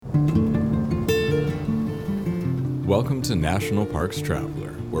Welcome to National Parks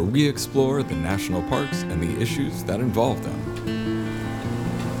Traveler, where we explore the national parks and the issues that involve them.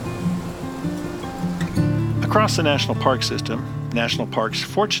 Across the national park system, national parks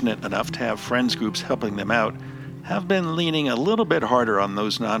fortunate enough to have friends groups helping them out have been leaning a little bit harder on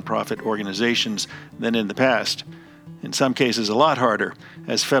those nonprofit organizations than in the past. In some cases, a lot harder,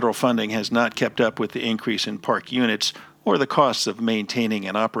 as federal funding has not kept up with the increase in park units or the costs of maintaining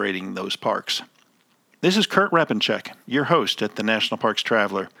and operating those parks. This is Kurt Repenchek, your host at the National Parks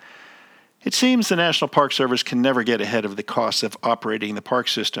Traveler. It seems the National Park Service can never get ahead of the costs of operating the park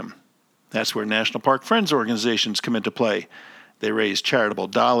system. That's where National Park Friends organizations come into play. They raise charitable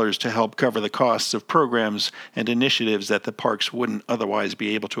dollars to help cover the costs of programs and initiatives that the parks wouldn't otherwise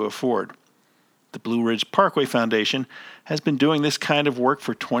be able to afford. The Blue Ridge Parkway Foundation has been doing this kind of work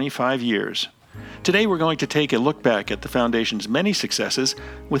for 25 years. Today we're going to take a look back at the Foundation's many successes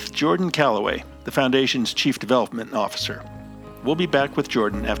with Jordan Calloway, the Foundation's Chief Development Officer. We'll be back with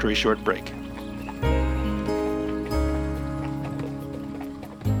Jordan after a short break.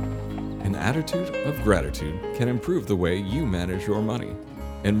 An attitude of gratitude can improve the way you manage your money.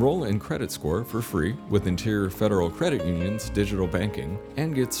 Enroll in Credit Score for free with Interior Federal Credit Union's digital banking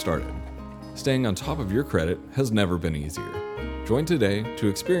and get started. Staying on top of your credit has never been easier. Join today to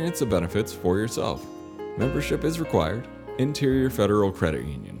experience the benefits for yourself. Membership is required. Interior Federal Credit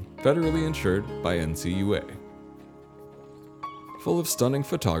Union, federally insured by NCUA. Full of stunning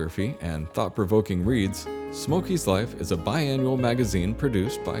photography and thought-provoking reads, Smoky's Life is a biannual magazine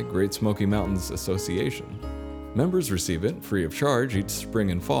produced by Great Smoky Mountains Association. Members receive it free of charge each spring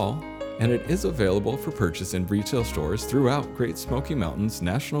and fall, and it is available for purchase in retail stores throughout Great Smoky Mountains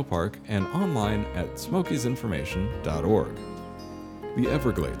National Park and online at smokiesinformation.org. The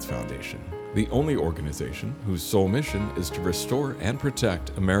Everglades Foundation, the only organization whose sole mission is to restore and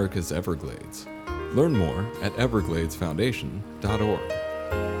protect America's Everglades. Learn more at evergladesfoundation.org.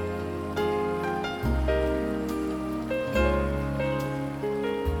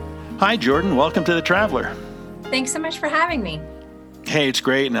 Hi, Jordan. Welcome to The Traveler. Thanks so much for having me. Hey, it's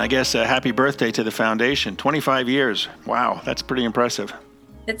great, and I guess a happy birthday to the Foundation. 25 years. Wow, that's pretty impressive.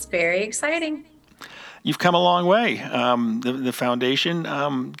 It's very exciting. You've come a long way. The Foundation,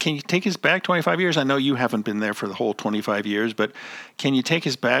 can you take us back 25 years? I know you haven't been there for the whole 25 years, but can you take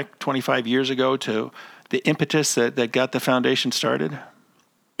us back 25 years ago to the impetus that got the Foundation started?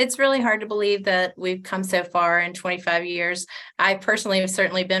 It's really hard to believe that we've come so far in 25 years. I personally have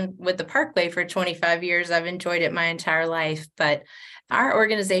certainly been with the Parkway for 25 years. I've enjoyed it my entire life, but our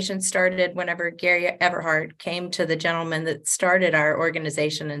organization started whenever Gary Everhart came to the gentleman that started our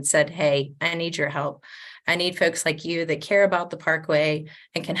organization and said, hey, I need your help. I need folks like you that care about the Parkway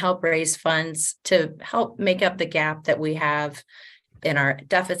and can help raise funds to help make up the gap that we have in our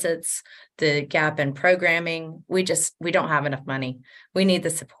deficits, the gap in programming. We don't have enough money. We need the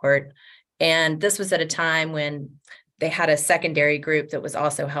support. And this was at a time when they had a secondary group that was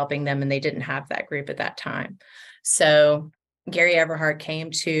also helping them, and they didn't have that group at that time. So Gary Everhart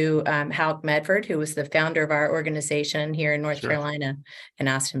came to Halleck Medford, who was the founder of our organization here in North Carolina, and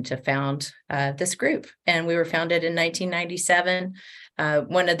asked him to found this group. And we were founded in 1997.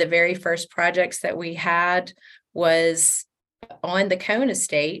 One of the very first projects that we had was on the Cone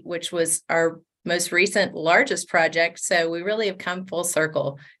Estate, which was our most recent, largest project. So we really have come full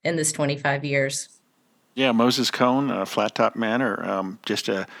circle in this 25 years. Yeah, Moses Cone, Flat Top Manor, just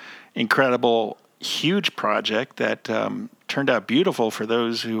a incredible, huge project that turned out beautiful for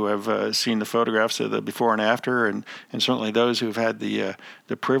those who have seen the photographs of the before and after, and certainly those who've had the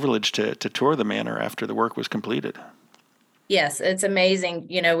privilege to tour the manor after the work was completed. Yes, it's amazing.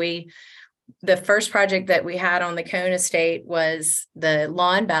 The first project that we had on the Cone Estate was the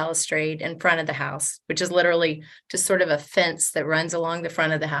lawn balustrade in front of the house, which is literally just sort of a fence that runs along the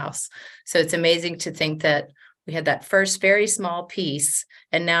front of the house. So it's amazing to think that we had that first very small piece,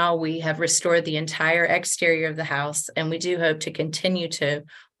 and now we have restored the entire exterior of the house, and we do hope to continue to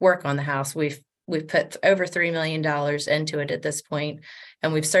work on the house. We've put over $3 million into it at this point,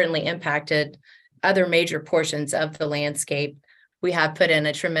 and we've certainly impacted other major portions of the landscape. We have put in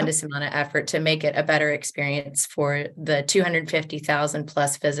a tremendous amount of effort to make it a better experience for the 250,000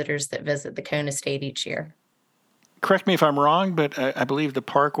 plus visitors that visit the Cone Estate each year. Correct me if I'm wrong, but I believe the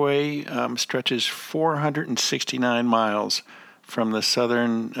Parkway stretches 469 miles from the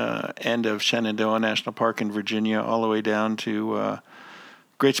southern end of Shenandoah National Park in Virginia all the way down to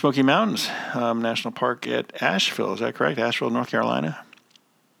Great Smoky Mountains National Park at Asheville. Is that correct? Asheville, North Carolina?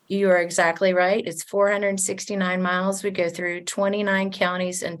 You are exactly right. It's 469 miles. We go through 29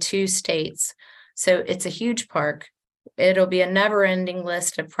 counties and 2 states. So it's a huge park. it'll be a never-ending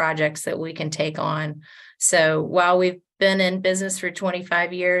list of projects that we can take on. So while we've been in business for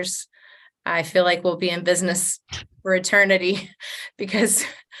 25 years, I feel like we'll be in business for eternity because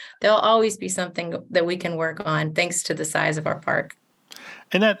there'll always be something that we can work on thanks to the size of our park.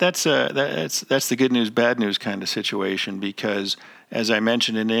 And that's the good news, bad news kind of situation, because as I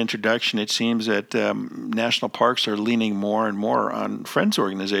mentioned in the introduction, it seems that national parks are leaning more and more on friends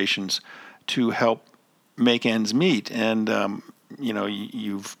organizations to help make ends meet. And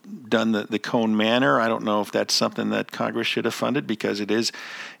you've done the Cone Manor. I don't know if that's something that Congress should have funded because it is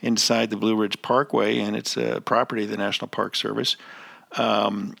inside the Blue Ridge Parkway and it's a property of the National Park Service.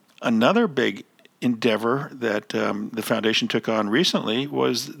 Another big endeavor that the foundation took on recently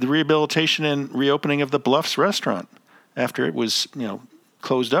was the rehabilitation and reopening of the Bluffs restaurant after it was,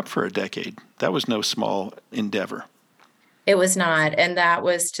 closed up for a decade. That was no small endeavor. It was not, and that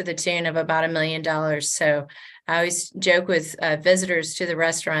was to the tune of about $1 million. So I always joke with visitors to the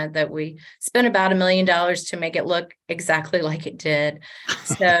restaurant that we spent about $1 million to make it look exactly like it did.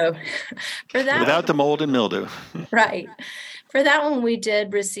 So for that, without the mold and mildew. Right. For that one, we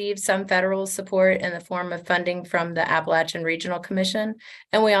did receive some federal support in the form of funding from the Appalachian Regional Commission.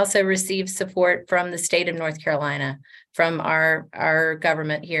 And we also received support from the state of North Carolina, from our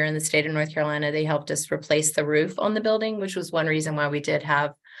government here in the state of North Carolina. They helped us replace the roof on the building, which was one reason why we did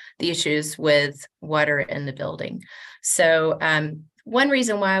have the issues with water in the building. So one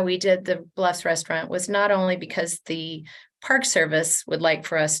reason why we did the Bluffs restaurant was not only because the Park Service would like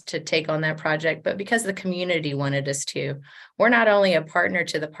for us to take on that project, but because the community wanted us to. We're not only a partner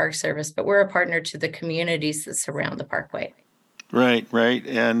to the Park Service, but we're a partner to the communities that surround the Parkway. Right.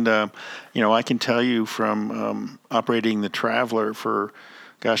 And, I can tell you from operating the Traveler for,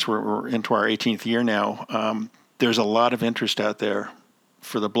 we're into our 18th year now, there's a lot of interest out there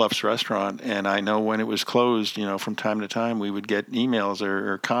for the Bluffs restaurant. And I know when it was closed, from time to time, we would get emails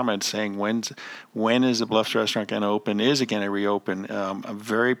or comments saying, when is the Bluffs restaurant going to open? Is it going to reopen? A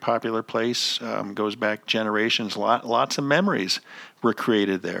very popular place, goes back generations. Lots of memories were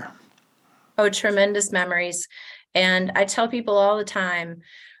created there. Oh, tremendous memories. And I tell people all the time,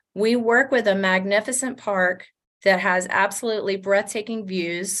 we work with a magnificent park that has absolutely breathtaking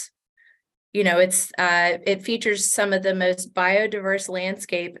views. It features some of the most biodiverse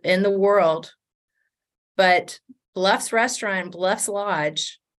landscape in the world, but Bluffs Restaurant, Bluffs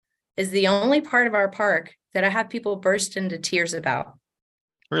Lodge is the only part of our park that I have people burst into tears about.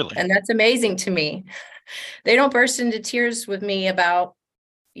 Really? And that's amazing to me. They don't burst into tears with me about,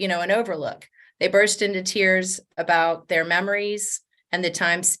 an overlook. They burst into tears about their memories and the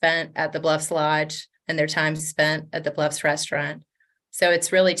time spent at the Bluffs Lodge and their time spent at the Bluffs Restaurant. So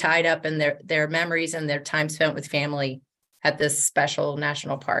it's really tied up in their memories and their time spent with family at this special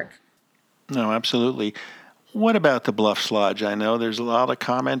national park. No, absolutely. What about the Bluffs Lodge? I know there's a lot of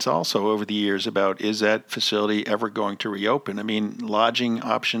comments also over the years about, is that facility ever going to reopen? I mean, lodging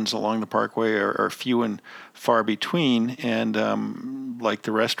options along the Parkway are few and far between. And like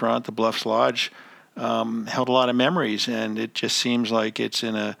the restaurant, the Bluffs Lodge held a lot of memories. And it just seems like it's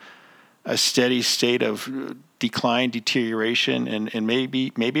in a steady state of decline, deterioration, and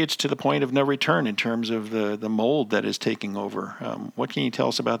maybe it's to the point of no return in terms of the mold that is taking over. What can you tell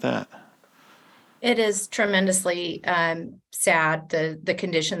us about that? It is tremendously sad, the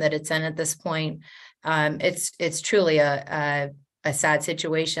condition that it's in at this point. It's truly a sad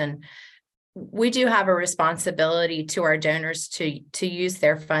situation. We do have a responsibility to our donors to use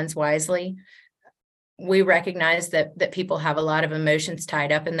their funds wisely. We recognize that people have a lot of emotions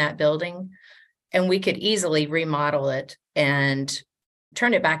tied up in that building, and we could easily remodel it and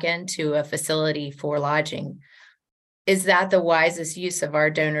turn it back into a facility for lodging. Is that the wisest use of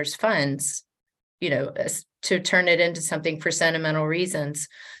our donors' funds? To turn it into something for sentimental reasons.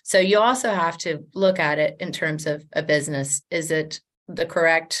 So you also have to look at it in terms of a business. Is it the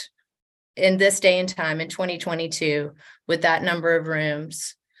correct, in this day and time, in 2022, with that number of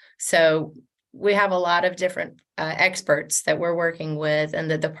rooms? So we have a lot of different experts that we're working with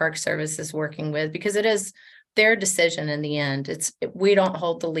and that the Park Service is working with, because it is their decision in the end. We don't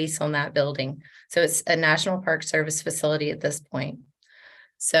hold the lease on that building. So it's a National Park Service facility at this point.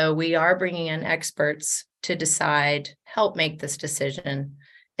 So we are bringing in experts to help make this decision.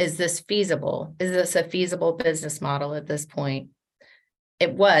 Is this feasible? Is this a feasible business model at this point?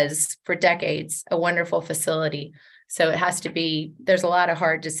 It was for decades a wonderful facility. So it has to be, there's a lot of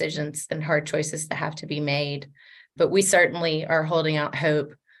hard decisions and hard choices that have to be made. But we certainly are holding out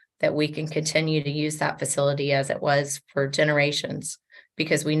hope that we can continue to use that facility as it was for generations,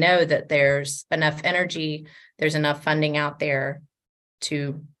 because we know that there's enough energy, there's enough funding out there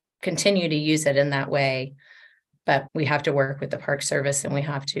to continue to use it in that way. But we have to work with the Park Service and we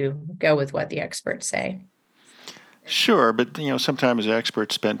have to go with what the experts say. Sure, but sometimes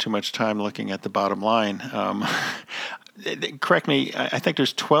experts spend too much time looking at the bottom line. Correct me. I think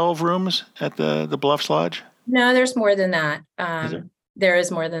there's 12 rooms at the Bluffs Lodge. No, there's more than that. Is there? There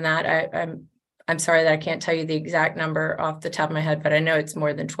is more than that. I'm sorry that I can't tell you the exact number off the top of my head, but I know it's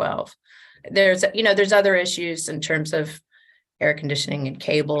more than 12. There's other issues in terms of air conditioning and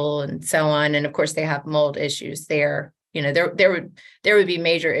cable and so on, and of course they have mold issues there. There would be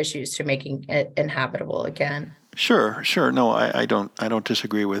major issues to making it inhabitable again. Sure. No, I don't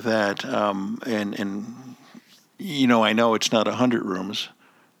disagree with that. And I know it's not 100 rooms,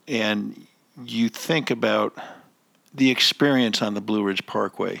 and you think about the experience on the Blue Ridge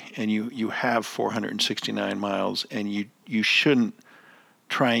Parkway, and you have 469 miles, and you shouldn't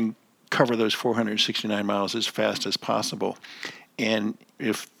try and cover those 469 miles as fast as possible. And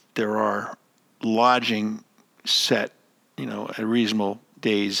if there are lodging set, a reasonable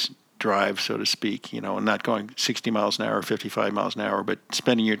day's drive, so to speak, and not going 60 miles an hour or 55 miles an hour, but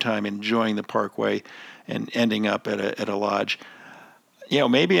spending your time enjoying the parkway and ending up at a lodge.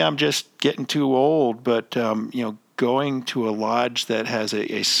 Maybe I'm just getting too old, but, going to a lodge that has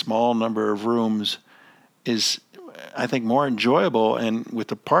a small number of rooms is, I think, more enjoyable, and with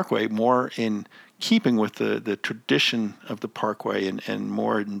the parkway, more in keeping with the tradition of the parkway and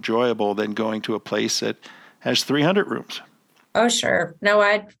more enjoyable than going to a place that has 300 rooms. Oh, sure. No,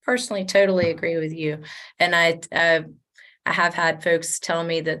 I personally totally agree with you. And I have had folks tell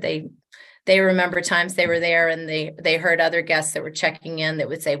me that they remember times they were there and they heard other guests that were checking in that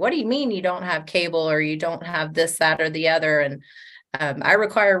would say, "What do you mean you don't have cable, or you don't have this, that, or the other? And I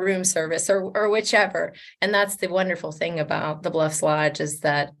require room service," or whichever. And that's the wonderful thing about the Bluffs Lodge, is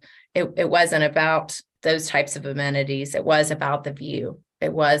that it wasn't about those types of amenities. It was about the view.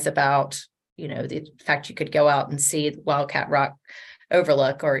 It was about, the fact you could go out and see Wildcat Rock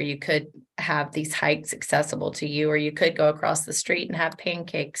overlook, or you could have these hikes accessible to you, or you could go across the street and have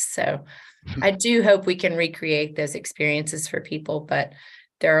pancakes. So I do hope we can recreate those experiences for people, but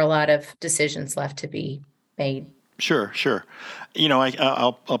there are a lot of decisions left to be made. Sure.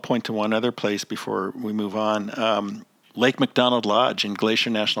 I'll point to one other place before we move on. Lake McDonald Lodge in Glacier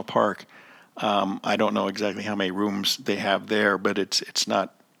National Park. I don't know exactly how many rooms they have there, but it's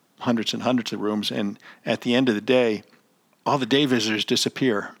not hundreds and hundreds of rooms. And at the end of the day, all the day visitors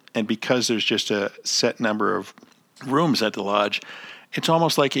disappear. And because there's just a set number of rooms at the lodge, it's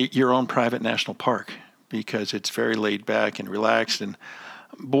almost like your own private national park, because it's very laid back and relaxed. And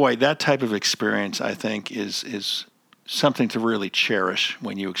boy, that type of experience, I think, is something to really cherish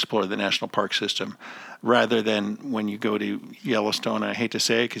when you explore the national park system, rather than when you go to Yellowstone. I hate to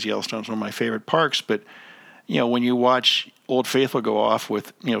say it, because Yellowstone's one of my favorite parks, but when you watch Old Faithful go off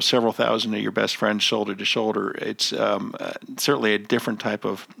with several thousand of your best friends shoulder to shoulder, it's certainly a different type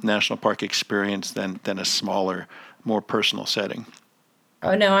of national park experience than a smaller, more personal setting.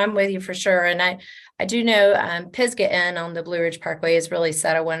 Oh, no, I'm with you for sure. And I do know Pisgah Inn on the Blue Ridge Parkway has really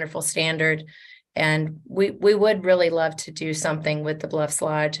set a wonderful standard. And we would really love to do something with the Bluffs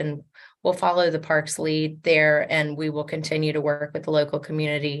Lodge, and we'll follow the park's lead there, and we will continue to work with the local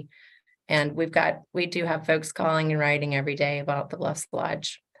community. And we do have folks calling and writing every day about the Bluffs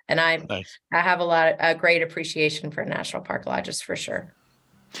Lodge. And Nice. I have a great appreciation for national park lodges for sure.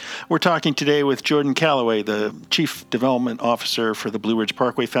 We're talking today with Jordan Calloway, the Chief Development Officer for the Blue Ridge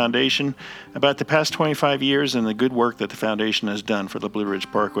Parkway Foundation, about the past 25 years and the good work that the foundation has done for the Blue Ridge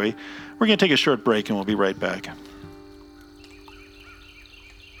Parkway. We're going to take a short break, and we'll be right back.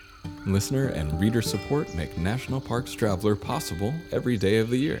 Listener and reader support make National Parks Traveler possible every day of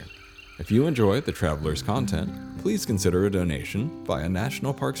the year. If you enjoy the Traveler's content, please consider a donation via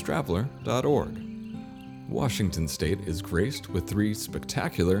nationalparkstraveler.org. Washington State is graced with 3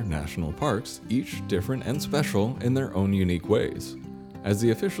 spectacular national parks, each different and special in their own unique ways. As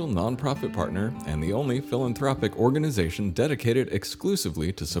the official nonprofit partner and the only philanthropic organization dedicated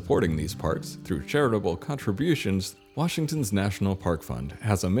exclusively to supporting these parks through charitable contributions, Washington's National Park Fund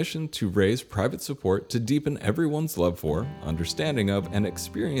has a mission to raise private support to deepen everyone's love for, understanding of, and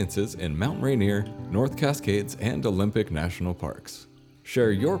experiences in Mount Rainier, North Cascades, and Olympic National Parks.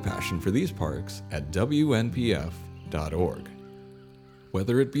 Share your passion for these parks at WNPF.org.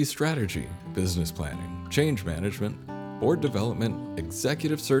 Whether it be strategy, business planning, change management, board development,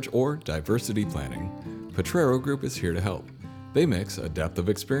 executive search, or diversity planning, Potrero Group is here to help. They mix a depth of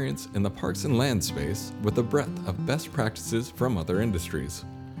experience in the parks and land space with a breadth of best practices from other industries.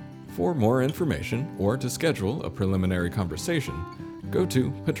 For more information or to schedule a preliminary conversation, go to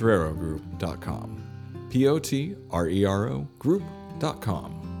potrerogroup.com. POTRERO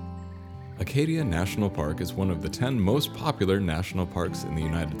group.com. Acadia National Park is one of the 10 most popular national parks in the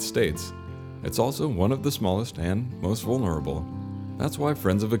United States. It's also one of the smallest and most vulnerable. That's why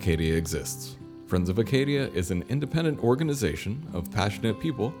Friends of Acadia exists. Friends of Acadia is an independent organization of passionate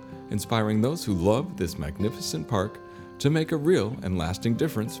people inspiring those who love this magnificent park to make a real and lasting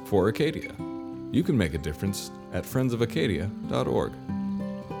difference for Acadia. You can make a difference at friendsofacadia.org.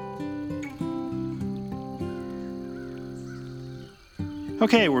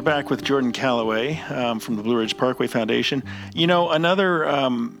 Okay, we're back with Jordan Calloway from the Blue Ridge Parkway Foundation. You know, another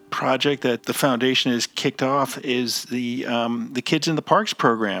project that the foundation has kicked off is the Kids in the Parks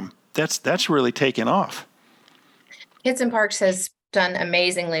program. That's really taken off. Kids in Parks has done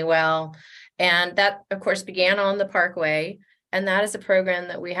amazingly well, and that, of course, began on the Parkway, and that is a program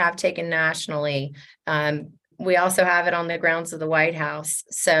that we have taken nationally. We also have it on the grounds of the White House.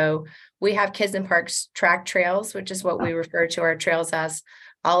 So we have Kids in Parks track trails, which is what we refer to our trails as,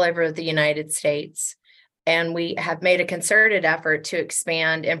 all over the United States. And we have made a concerted effort to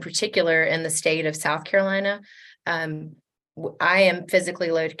expand, in particular in the state of South Carolina. I am physically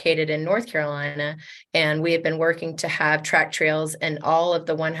located in North Carolina, and we have been working to have track trails in all of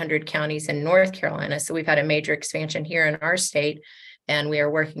the 100 counties in North Carolina. So we've had a major expansion here in our state, and we are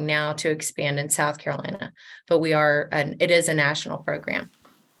working now to expand in South Carolina. But it is a national program.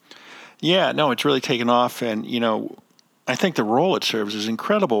 Yeah, no, it's really taken off. And, you know, I think the role it serves is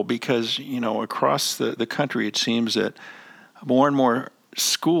incredible because, you know, across the country, it seems that more and more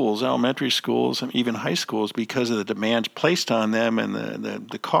schools, elementary schools, and even high schools, because of the demands placed on them and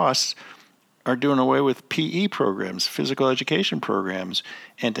the costs, are doing away with PE programs, physical education programs.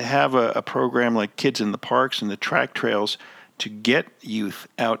 And to have a program like Kids in the Parks and the track trails to get youth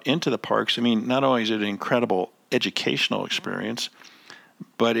out into the parks, I mean, not only is it an incredible educational experience,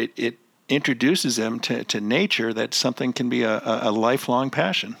 but it introduces them to nature, that something can be a lifelong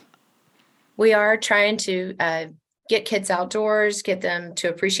passion. We are trying to get kids outdoors, get them to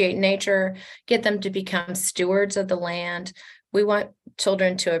appreciate nature, get them to become stewards of the land. We want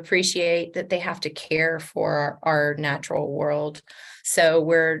children to appreciate that they have to care for our natural world. So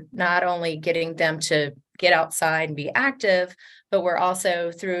we're not only getting them to get outside and be active, but we're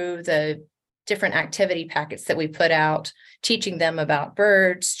also, through the different activity packets that we put out, teaching them about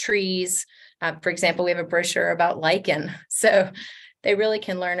birds, trees. For example, we have a brochure about lichen. So they really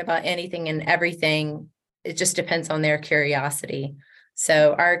can learn about anything and everything. It just depends on their curiosity.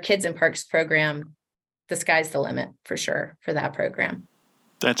 So our Kids in Parks program, the sky's the limit for sure for that program.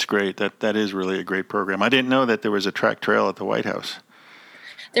 That's great. That is really a great program. I didn't know that there was a track trail at the White House.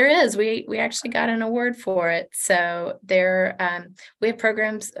 There is. We actually got an award for it. So we have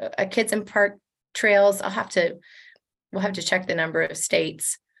programs, Kids in Park trails. We'll have to check the number of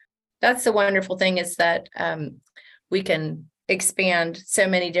states. That's the wonderful thing, is that we can expand so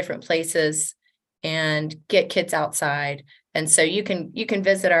many different places and get kids outside. And so you can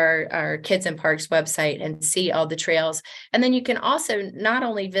visit our Kids in Parks website and see all the trails. And then you can also not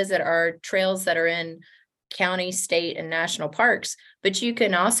only visit our trails that are in county, state, and national parks, but you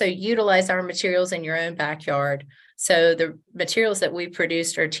can also utilize our materials in your own backyard. So the materials that we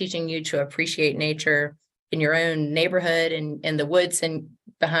produced are teaching you to appreciate nature in your own neighborhood and in the woods and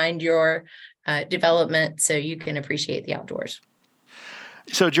behind your development, so you can appreciate the outdoors.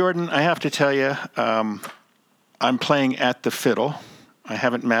 So, Jordan, I have to tell you, I'm playing at the fiddle. I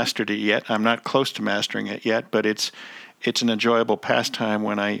haven't mastered it yet. I'm not close to mastering it yet, but it's an enjoyable pastime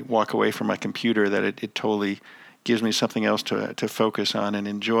when I walk away from my computer, that it totally gives me something else to focus on and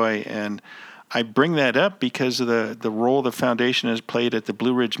enjoy. And I bring that up because of the role the foundation has played at the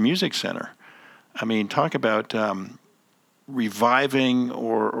Blue Ridge Music Center. I mean, talk about reviving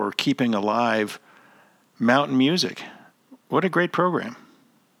or keeping alive mountain music. What a great program.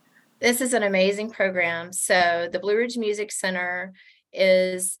 This is an amazing program. So the Blue Ridge Music Center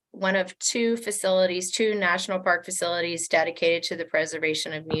is one of two national park facilities dedicated to the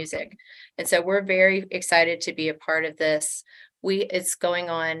preservation of music. And so we're very excited to be a part of this. It's going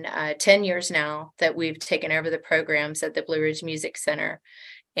on 10 years now that we've taken over the programs at the Blue Ridge Music Center.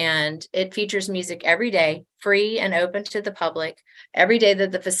 And it features music every day, free and open to the public, every day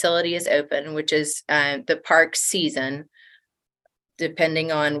that the facility is open, which is the park season,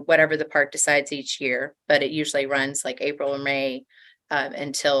 depending on whatever the park decides each year. But it usually runs like April or May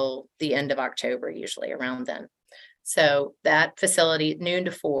until the end of October, usually around then. So that facility, noon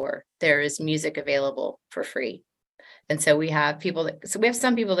to 4, there is music available for free. And so we have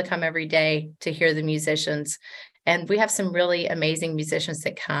some people that come every day to hear the musicians. And we have some really amazing musicians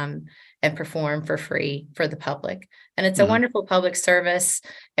that come and perform for free for the public. And it's a wonderful public service.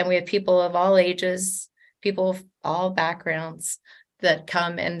 And we have people of all ages, people of all backgrounds that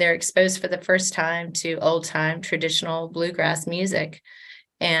come and they're exposed for the first time to old time traditional bluegrass music.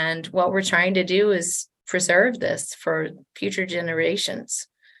 And what we're trying to do is preserve this for future generations.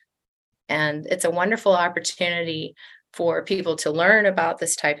 And it's a wonderful opportunity for people to learn about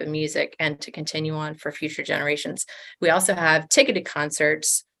this type of music and to continue on for future generations. We also have ticketed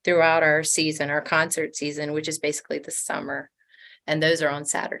concerts throughout our season, our concert season, which is basically the summer. And those are on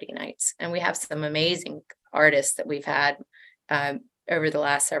Saturday nights. And we have some amazing artists that we've had over the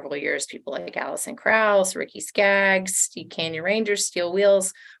last several years, people like Alison Krauss, Ricky Skaggs, Steve Canyon Rangers, Steel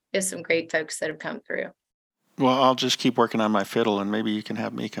Wheels. We have some great folks that have come through. Well, I'll just keep working on my fiddle, and maybe you can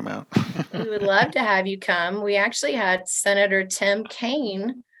have me come out. We would love to have you come. We actually had Senator Tim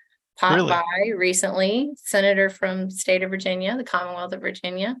Kaine pop by recently, senator from the state of Virginia, the Commonwealth of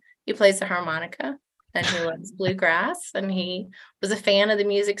Virginia. He plays the harmonica, and he loves bluegrass, and he was a fan of the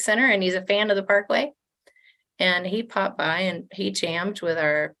Music Center, and he's a fan of the Parkway. And he popped by and he jammed with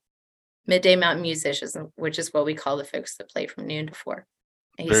our Midday Mountain musicians, which is what we call the folks that play from noon to 4.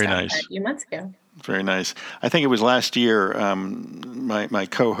 Very nice. A few months ago. Very nice. I think it was last year. My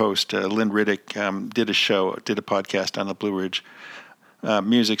co-host Lynn Riddick did a podcast on the Blue Ridge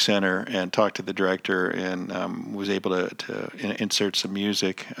Music Center and talked to the director and was able to insert some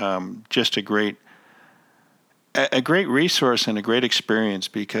music. Just a great resource and a great experience,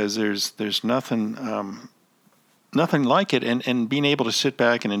 because there's nothing like it, and being able to sit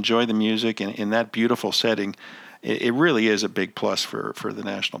back and enjoy the music in that beautiful setting. It really is a big plus for the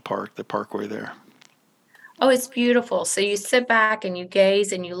national park, the Parkway there. Oh, it's beautiful. So you sit back and you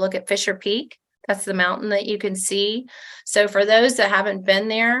gaze and you look at Fisher Peak. That's the mountain that you can see. So for those that haven't been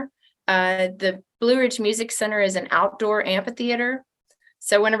there, the Blue Ridge Music Center is an outdoor amphitheater.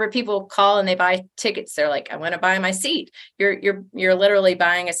 So whenever people call and they buy tickets, they're like, I want to buy my seat. You're literally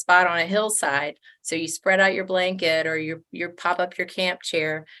buying a spot on a hillside. So you spread out your blanket or you pop up your camp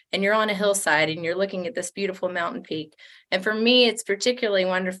chair and you're on a hillside and you're looking at this beautiful mountain peak. And for me, it's particularly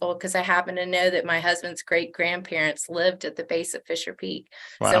wonderful because I happen to know that my husband's great grandparents lived at the base of Fisher Peak.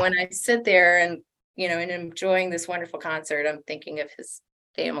 Wow. So when I sit there and enjoying this wonderful concert, I'm thinking of his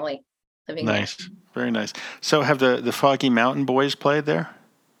family. Nice. There. Very nice. So have the Foggy Mountain Boys played there?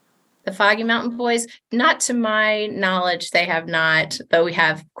 The Foggy Mountain Boys, not to my knowledge, they have not, though we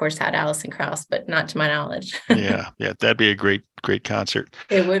have, of course, had Alison Krauss, but not to my knowledge. yeah, that'd be a great concert.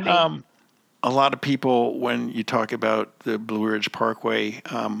 It would be. A lot of people, when you talk about the Blue Ridge Parkway,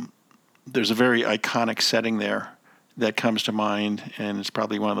 there's a very iconic setting there that comes to mind, and it's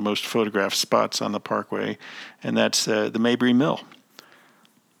probably one of the most photographed spots on the Parkway, and that's the Mabry Mill.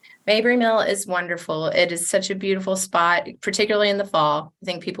 Mabry Mill is wonderful. It is such a beautiful spot, particularly in the fall. I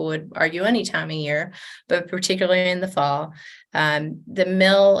think people would argue any time of year, but particularly in the fall. The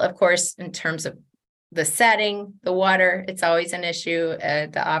mill, of course, in terms of the setting, the water, it's always an issue,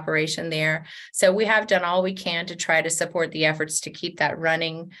 the operation there. So we have done all we can to try to support the efforts to keep that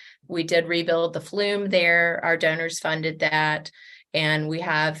running. We did rebuild the flume there. Our donors funded that. And we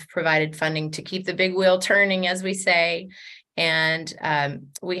have provided funding to keep the big wheel turning, as we say. And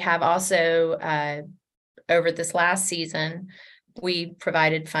we have also, over this last season, we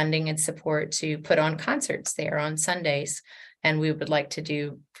provided funding and support to put on concerts there on Sundays. And we would like to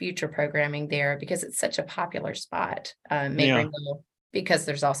do future programming there because it's such a popular spot, Mabry Mill, because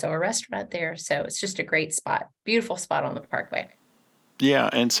there's also a restaurant there. So it's just a great spot, beautiful spot on the Parkway. Yeah,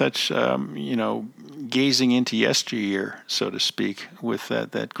 and such, gazing into yesteryear, so to speak, with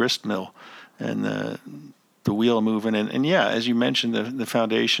that grist mill and the wheel moving. And yeah, as you mentioned, the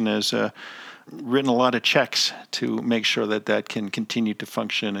foundation has written a lot of checks to make sure that can continue to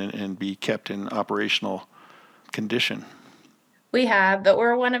function and be kept in operational condition. We have, but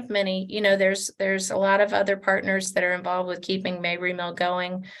we're one of many. There's a lot of other partners that are involved with keeping Mabry Mill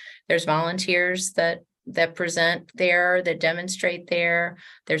going. There's volunteers that present there, that demonstrate there.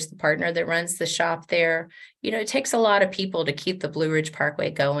 There's the partner that runs the shop there. It takes a lot of people to keep the Blue Ridge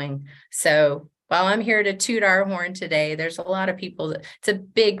Parkway going. So while I'm here to toot our horn today, there's a lot of people. It's a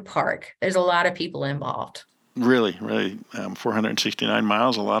big park. There's a lot of people involved. Really, 469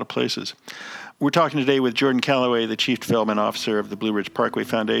 miles, a lot of places. We're talking today with Jordan Calloway, the Chief Development Officer of the Blue Ridge Parkway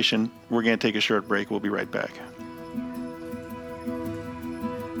Foundation. We're going to take a short break. We'll be right back.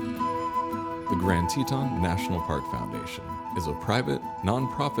 The Grand Teton National Park Foundation is a private,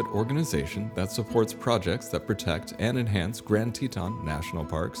 nonprofit organization that supports projects that protect and enhance Grand Teton National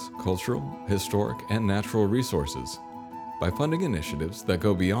Park's cultural, historic, and natural resources. By funding initiatives that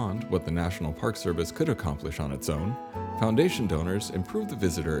go beyond what the National Park Service could accomplish on its own, Foundation donors improve the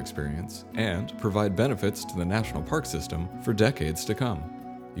visitor experience and provide benefits to the National Park System for decades to come.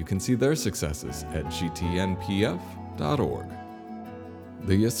 You can see their successes at gtnpf.org.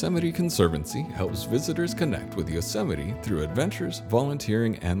 The Yosemite Conservancy helps visitors connect with Yosemite through adventures,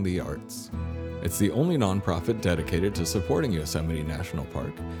 volunteering, and the arts. It's the only nonprofit dedicated to supporting Yosemite National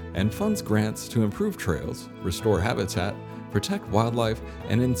Park and funds grants to improve trails, restore habitat, protect wildlife,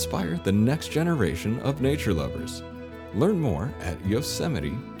 and inspire the next generation of nature lovers. Learn more at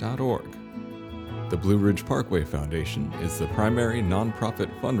yosemite.org. The Blue Ridge Parkway Foundation is the primary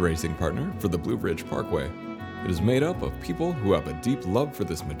nonprofit fundraising partner for the Blue Ridge Parkway. It is made up of people who have a deep love for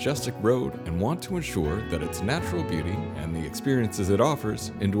this majestic road and want to ensure that its natural beauty and the experiences it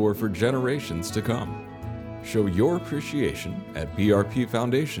offers endure for generations to come. Show your appreciation at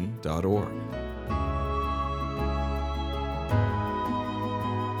brpfoundation.org.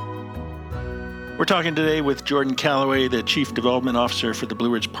 We're talking today with Jordan Calloway, the Chief Development Officer for the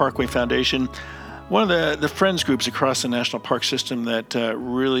Blue Ridge Parkway Foundation, one of the friends groups across the national park system that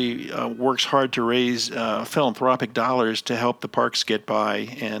really works hard to raise philanthropic dollars to help the parks get by.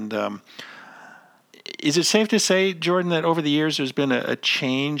 And is it safe to say, Jordan, that over the years there's been a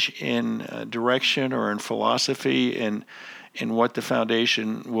change in direction or in philosophy in what the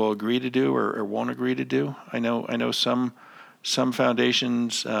foundation will agree to do or won't agree to do? I know some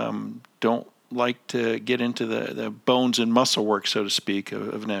foundations don't like to get into the bones and muscle work, so to speak,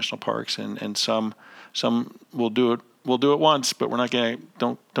 of national parks, and some will do it. We'll do it once, but we're not going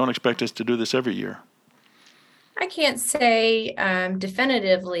to. Don't expect us to do this every year. I can't say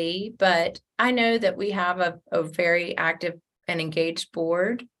definitively, but I know that we have a very active and engaged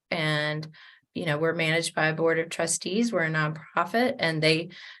board, and we're managed by a board of trustees. We're a nonprofit, and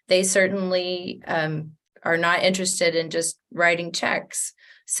they certainly are not interested in just writing checks.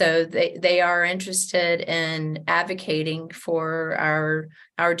 So they are interested in advocating for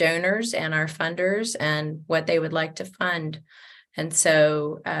our donors and our funders and what they would like to fund. And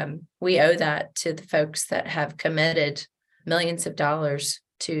so we owe that to the folks that have committed millions of dollars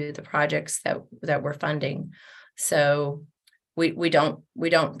to the projects that we're funding. So we don't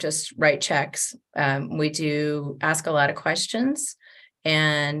just write checks. We do ask a lot of questions,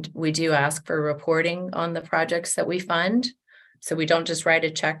 and we do ask for reporting on the projects that we fund. So we don't just write a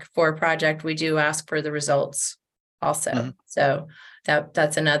check for a project, we do ask for the results also. Mm-hmm. So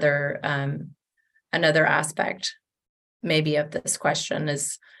that's another aspect maybe of this question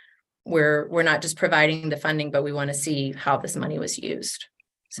is we're not just providing the funding, but we want to see how this money was used.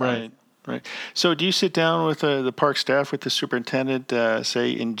 So. Right. So do you sit down with the park staff, with the superintendent, say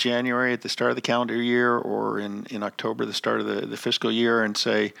in January at the start of the calendar year, or in October, the start of the fiscal year, and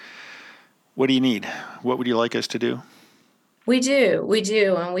say, what do you need? What would you like us to do? We do,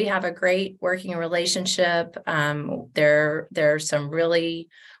 and we have a great working relationship. There are some really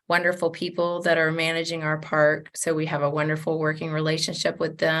wonderful people that are managing our park, so we have a wonderful working relationship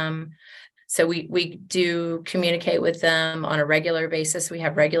with them. So we do communicate with them on a regular basis. We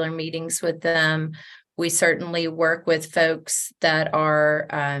have regular meetings with them. We certainly work with folks that are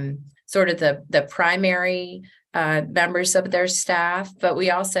sort of the primary members of their staff, but we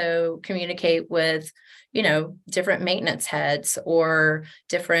also communicate with different maintenance heads or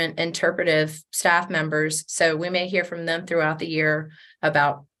different interpretive staff members. So we may hear from them throughout the year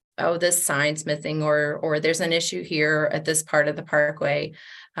about, this sign's missing, or there's an issue here at this part of the parkway.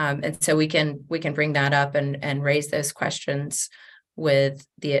 And so we can bring that up and raise those questions with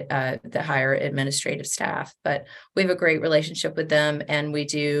the higher administrative staff. But we have a great relationship with them, and we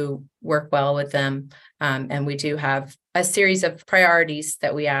do work well with them. And we do have a series of priorities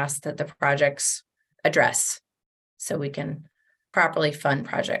that we ask that the projects address so we can properly fund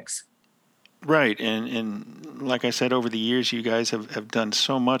projects. Right. And like I said, over the years, you guys have done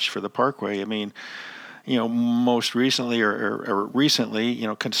so much for the parkway. I mean, most recently or recently,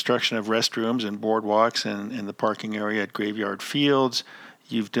 construction of restrooms and boardwalks and the parking area at Graveyard Fields.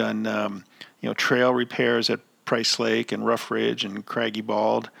 You've done, trail repairs at Price Lake and Rough Ridge and Craggy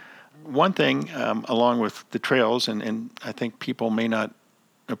Bald. One thing, along with the trails, and I think people may not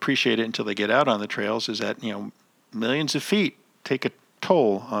appreciate it until they get out on the trails, is that millions of feet take a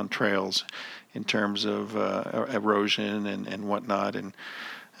toll on trails in terms of erosion and whatnot, and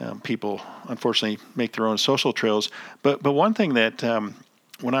people unfortunately make their own social trails. But one thing that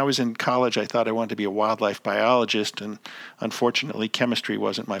when I was in college, I thought I wanted to be a wildlife biologist, and unfortunately chemistry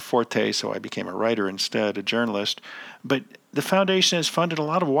wasn't my forte, so I became a writer instead, a journalist. But the foundation has funded a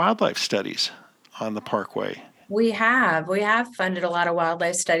lot of wildlife studies on the parkway. We have funded a lot of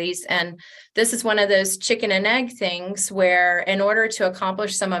wildlife studies, and this is one of those chicken and egg things where in order to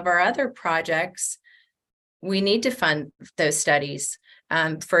accomplish some of our other projects, we need to fund those studies.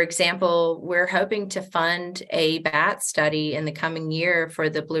 For example, we're hoping to fund a bat study in the coming year for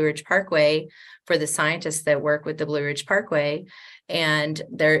the Blue Ridge Parkway for the scientists that work with the Blue Ridge Parkway. And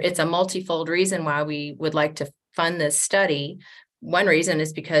it's a multifold reason why we would like to fund this study. One reason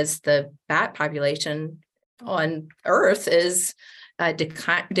is because the bat population on Earth is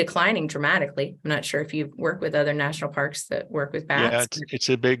declining dramatically. I'm not sure if you work with other national parks that work with bats. Yeah, it's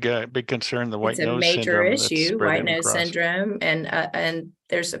a big concern. The white nose major syndrome issue, white nose syndrome, and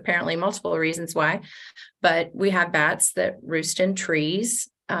there's apparently multiple reasons why. But we have bats that roost in trees,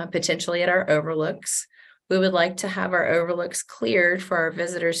 potentially at our overlooks. We would like to have our overlooks cleared for our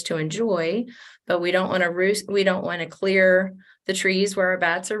visitors to enjoy, but we don't want to roost. We don't want to clear the trees where our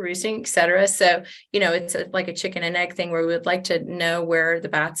bats are roosting, et cetera. So, it's like a chicken and egg thing where we would like to know where the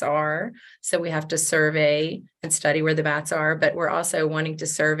bats are. So we have to survey and study where the bats are, but we're also wanting to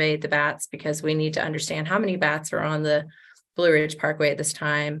survey the bats because we need to understand how many bats are on the Blue Ridge Parkway at this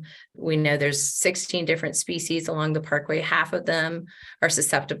time. We know there's 16 different species along the parkway. Half of them are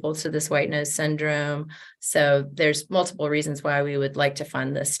susceptible to this white nose syndrome. So there's multiple reasons why we would like to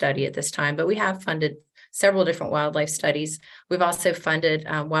fund this study at this time, but we have funded several different wildlife studies. We've also funded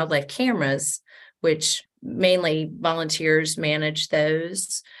wildlife cameras, which mainly volunteers manage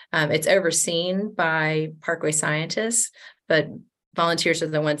those. It's overseen by parkway scientists, but volunteers are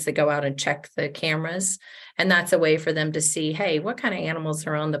the ones that go out and check the cameras. And that's a way for them to see, hey, what kind of animals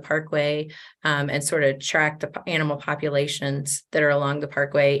are on the parkway, and sort of track the animal populations that are along the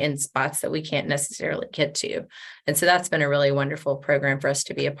parkway in spots that we can't necessarily get to. And so that's been a really wonderful program for us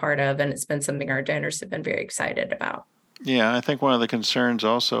to be a part of. And it's been something our donors have been very excited about. Yeah, I think one of the concerns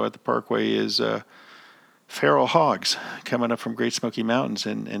also at the parkway is feral hogs coming up from Great Smoky Mountains,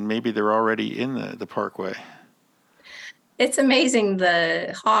 and maybe they're already in the parkway. It's amazing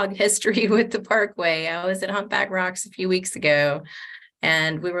the hog history with the parkway. I was at Humpback Rocks a few weeks ago,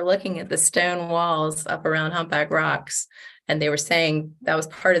 and we were looking at the stone walls up around Humpback Rocks, and they were saying that was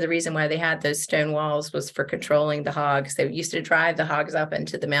part of the reason why they had those stone walls was for controlling the hogs. They used to drive the hogs up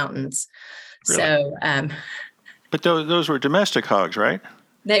into the mountains. Really? So, but those were domestic hogs, right?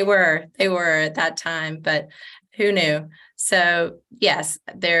 They were at that time, but who knew? So yes,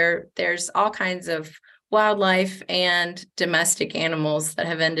 there's all kinds of wildlife and domestic animals that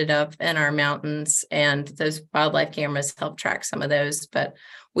have ended up in our mountains, and those wildlife cameras help track some of those. But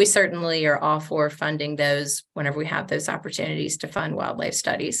we certainly are all for funding those whenever we have those opportunities to fund wildlife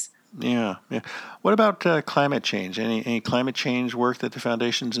studies. Yeah. What about climate change? Any climate change work that the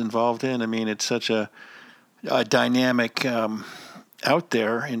foundation's involved in? I mean, it's such a dynamic out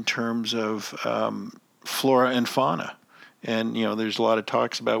there in terms of flora and fauna, and there's a lot of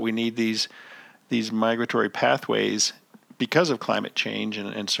talks about we need these migratory pathways because of climate change,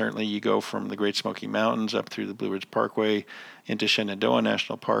 and certainly you go from the Great Smoky Mountains up through the Blue Ridge Parkway into Shenandoah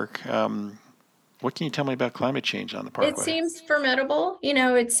National Park. What can you tell me about climate change on the parkway? It seems formidable.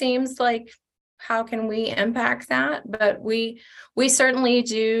 It seems like, how can we impact that? But we certainly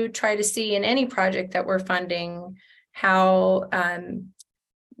do try to see in any project that we're funding how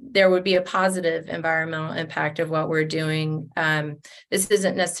there would be a positive environmental impact of what we're doing. This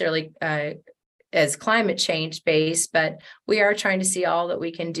isn't necessarily as climate change based, but we are trying to see all that we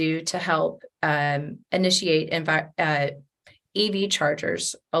can do to help initiate EV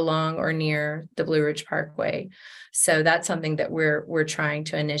chargers along or near the Blue Ridge Parkway. So that's something that we're trying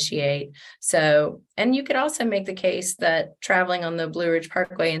to initiate. So, and you could also make the case that traveling on the Blue Ridge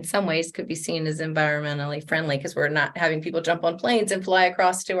Parkway in some ways could be seen as environmentally friendly because we're not having people jump on planes and fly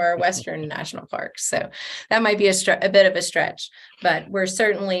across to our Western national parks. So that might be a bit of a stretch, but we're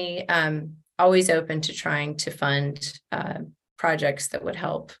certainly always open to trying to fund projects that would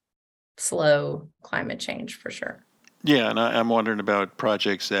help slow climate change for sure. Yeah, and I'm wondering about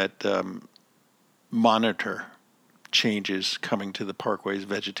projects that monitor changes coming to the parkway's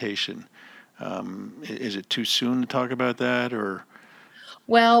vegetation. Is it too soon to talk about that, or?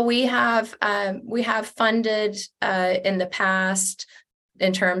 Well, we have funded in the past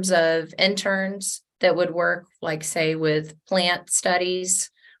in terms of interns that would work, like say with plant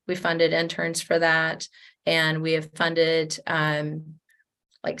studies. We funded interns for that, and we have funded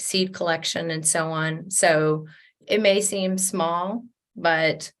like seed collection and so on. So it may seem small,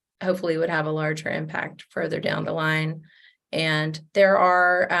 but hopefully would have a larger impact further down the line. And there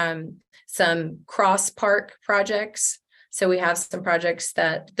are some cross-park projects. So we have some projects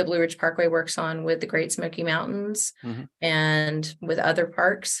that the Blue Ridge Parkway works on with the Great Smoky Mountains and with other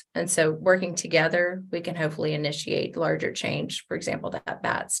parks. And so working together, we can hopefully initiate larger change. For example, that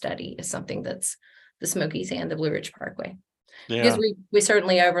bat study is something that's the Smokies and the Blue Ridge Parkway. Because Yeah. we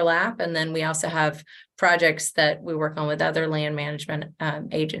certainly overlap, and then we also have projects that we work on with other land management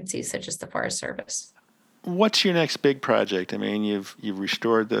agencies, such as the Forest Service. What's your next big project? I mean, you've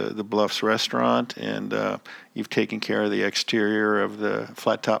restored the Bluffs restaurant, and you've taken care of the exterior of the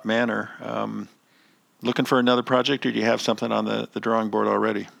Flat Top Manor. Looking for another project, or do you have something on the drawing board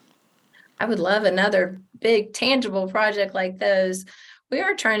already? I would love another big tangible project like those. We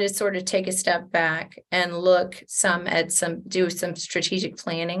are trying to sort of take a step back and do some strategic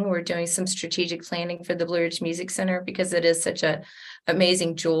planning. We're doing some strategic planning for the Blue Ridge Music Center because it is such a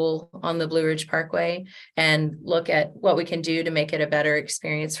amazing jewel on the Blue Ridge Parkway, and look at what we can do to make it a better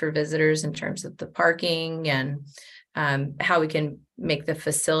experience for visitors in terms of the parking and how we can make the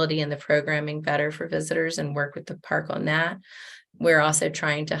facility and the programming better for visitors and work with the park on that. We're also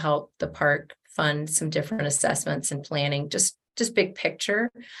trying to help the park fund some different assessments and planning, just big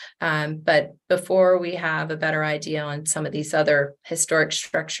picture. But before we have a better idea on some of these other historic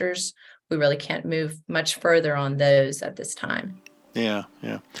structures, we really can't move much further on those at this time. Yeah,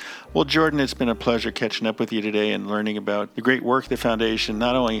 yeah. Well, Jordan, it's been a pleasure catching up with you today and learning about the great work the foundation,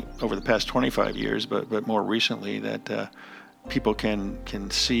 not only over the past 25 years, but more recently, that people can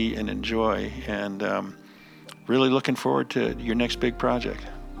see and enjoy. And really looking forward to your next big project.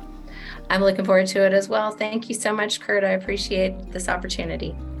 I'm looking forward to it as well. Thank you so much, Kurt. I appreciate this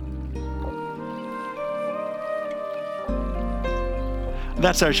opportunity.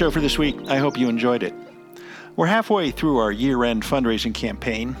 That's our show for this week. I hope you enjoyed it. We're halfway through our year-end fundraising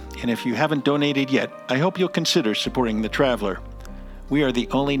campaign, and if you haven't donated yet, I hope you'll consider supporting The Traveler. We are the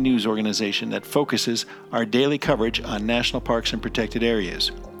only news organization that focuses our daily coverage on national parks and protected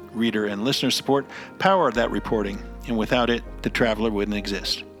areas. Reader and listener support power that reporting, and without it, The Traveler wouldn't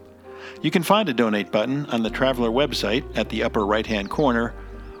exist. You can find a donate button on the Traveler website at the upper right-hand corner,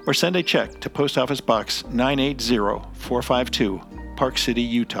 or send a check to Post Office Box 980452, Park City,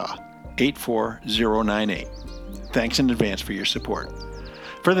 Utah, 84098. Thanks in advance for your support.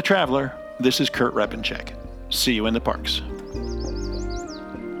 For The Traveler, this is Kurt Repenchek. See you in the parks.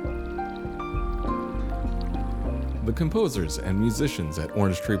 The composers and musicians at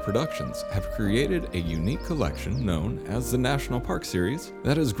Orange Tree Productions have created a unique collection known as the National Park Series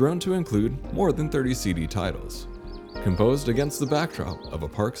that has grown to include more than 30 CD titles. Composed against the backdrop of a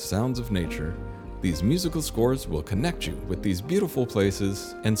park's sounds of nature, these musical scores will connect you with these beautiful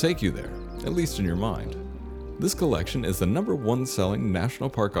places and take you there, at least in your mind. This collection is the #1 selling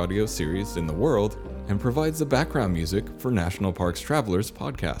National Park audio series in the world and provides the background music for National Parks Travelers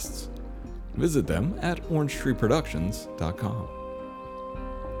podcasts. Visit them at orangetreeproductions.com.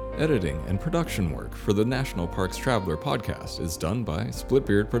 Editing and production work for the National Parks Traveler podcast is done by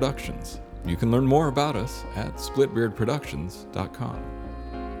Splitbeard Productions. You can learn more about us at splitbeardproductions.com.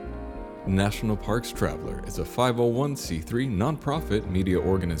 National Parks Traveler is a 501c3 nonprofit media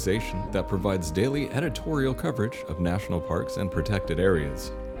organization that provides daily editorial coverage of national parks and protected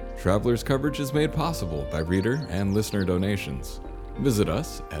areas. Traveler's coverage is made possible by reader and listener donations. Visit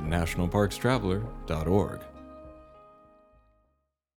us at nationalparkstraveler.org.